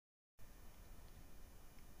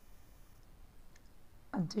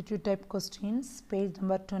Substitute type questions, page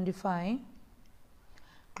number 25.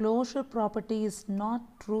 Closure property is not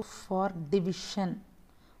true for division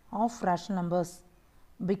of rational numbers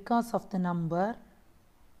because of the number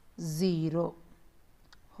 0.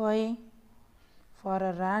 Why? For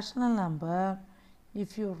a rational number,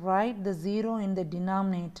 if you write the 0 in the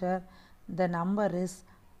denominator, the number is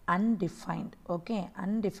undefined. Okay,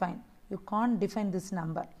 undefined. You can't define this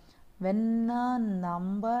number. When a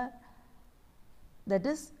number, that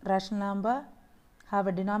is rational number, have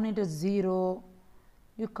a denominator 0,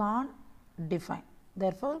 you can't define.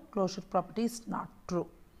 Therefore, closure property is not true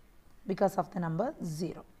because of the number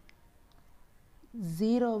 0.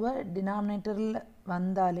 0 denominator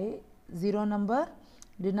vandale, 0 number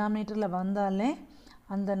denominator vandale,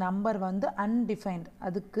 and the number vandu undefined.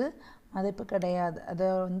 அதுக்கு மதிப்பு கிடையாது. அதை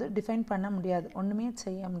வந்து define பண்ண முடியாது. ஒன்றுமே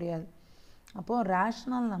செய்ய முடியாது. அப்போது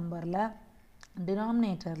ரேஷ்னல் நம்பரில்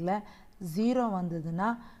டினாமினேட்டரில் 0 வந்ததுன்னா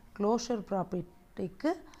க்ளோஷர்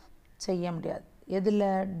ப்ராப்பர்ட்டிக்கு செய்ய முடியாது. எதில்?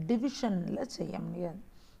 டிவிஷனில் செய்ய முடியாது.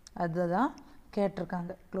 அதுதான்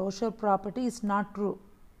கேட்டிருக்காங்க. Closure property is not true.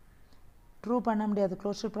 True பண்ண முடியாது.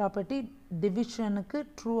 க்ளோஷர் ப்ராப்பர்ட்டி டிவிஷனுக்கு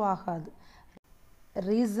ட்ரூ ஆகாது.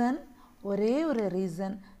 ரீசன், ஒரே ஒரு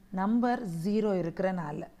ரீசன், நம்பர் 0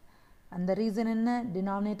 இருக்கிறனால. அந்த ரீசன் என்ன?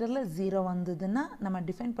 டினாமினேட்டரில் 0 வந்ததுன்னா நம்ம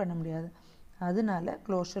டிஃபைன் பண்ண முடியாது. அதனால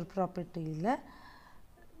க்ளோஷர் ப்ராப்பர்ட்டியில்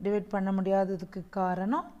டிவைட் பண்ண முடியாததுக்கு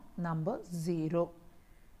காரணம் number 0.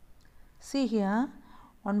 See here,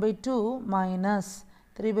 1/2 minus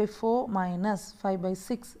 3/4 minus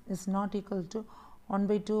 5/6 is not equal to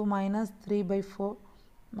 1/2 minus 3/4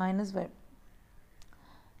 minus 5.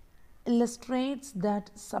 Illustrates that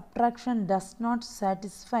subtraction does not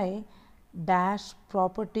satisfy dash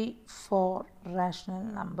property for rational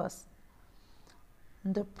numbers.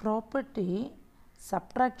 The property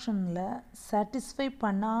subtractionல satisfy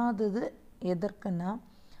பண்ணாதது எதற்குன்னா,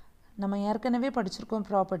 நம்ம ஏற்கனவே படிச்சிருக்கோம்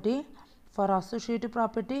property. For associative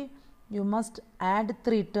property, you must add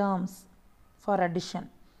 3 terms for addition.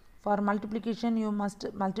 For multiplication, you must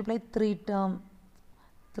multiply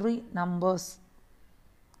 3 numbers.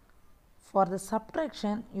 For the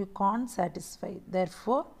subtraction, you can't satisfy.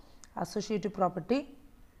 Therefore, associative property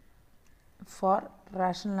for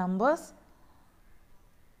rational numbers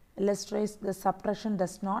illustrates the subtraction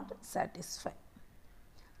does not satisfy.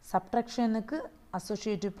 Subtraction க்கு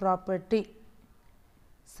associative property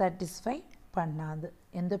satisfy பண்ணாது.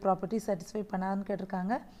 எந்த property satisfy பண்ணாதுன்னு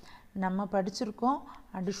கேட்டிருக்காங்க. நம்ம படிச்சிருக்கோம்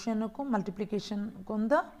அடிஷனுக்கும் மல்டிப்ளிகேஷனுக்கும்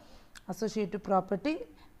தான் associative property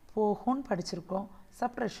போகும்னு படிச்சிருக்கோம்.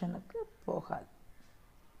 சப்ட்ராக்ஷனுக்கு போகாது.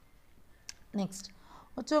 Next,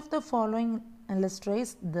 which of the following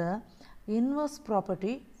illustrates the inverse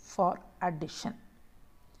property for addition?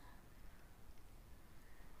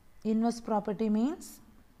 Inverse property means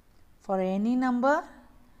for any number,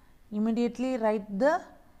 immediately write the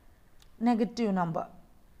negative number.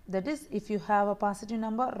 That is, if you have a positive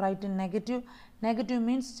number, write in negative. Negative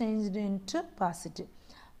means changed into positive.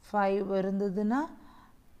 5 இருந்ததுன்னா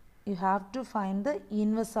you have to find the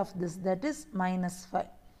inverse of this, that is minus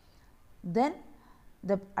 5. Then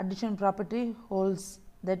the addition property holds,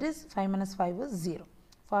 that is 5 minus 5 is 0.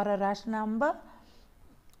 For a rational number,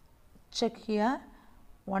 check here,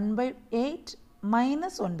 1/8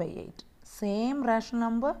 minus 1/8. Same rational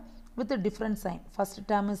number with a different sign. First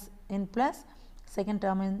term is in plus, second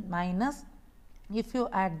term in minus. If you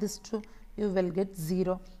add this two, you will get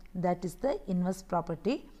 0. That is the inverse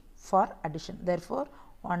property for addition. Therefore,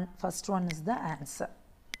 first one is the answer.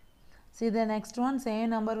 See the next one, same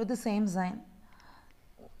number with the same sign.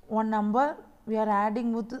 One number we are adding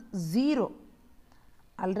with 0.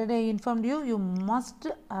 Already I informed you, you must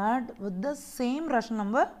add with the same rational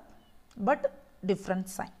number but different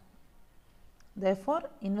sign. Therefore,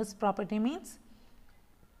 inverse property means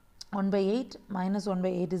 1/8 minus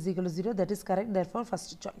 1/8 is equal to 0. That is correct. Therefore,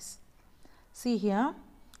 first choice. See here,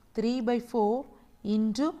 3/4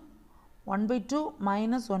 into 1/2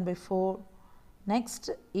 minus 1/4. Next,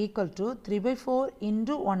 equal to 3/4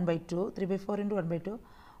 into 1/2. 3/4 into 1/2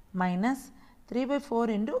 minus 3/4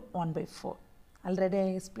 into 1/4. Already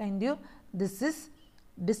I explained you, this is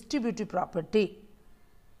distributive property.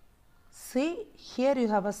 See, here you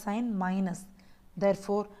have a sign minus.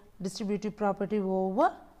 Therefore, distributive property over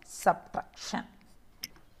subtraction.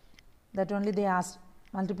 That only they asked.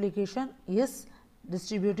 Multiplication is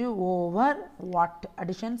distributive over what?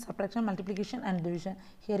 Addition, subtraction, multiplication and division.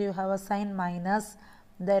 Here you have a sign minus.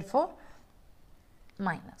 Therefore,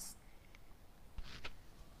 minus.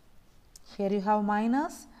 Here you have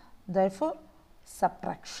minus. Therefore,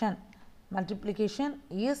 subtraction. Multiplication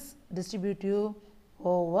is distributive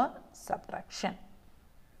over subtraction.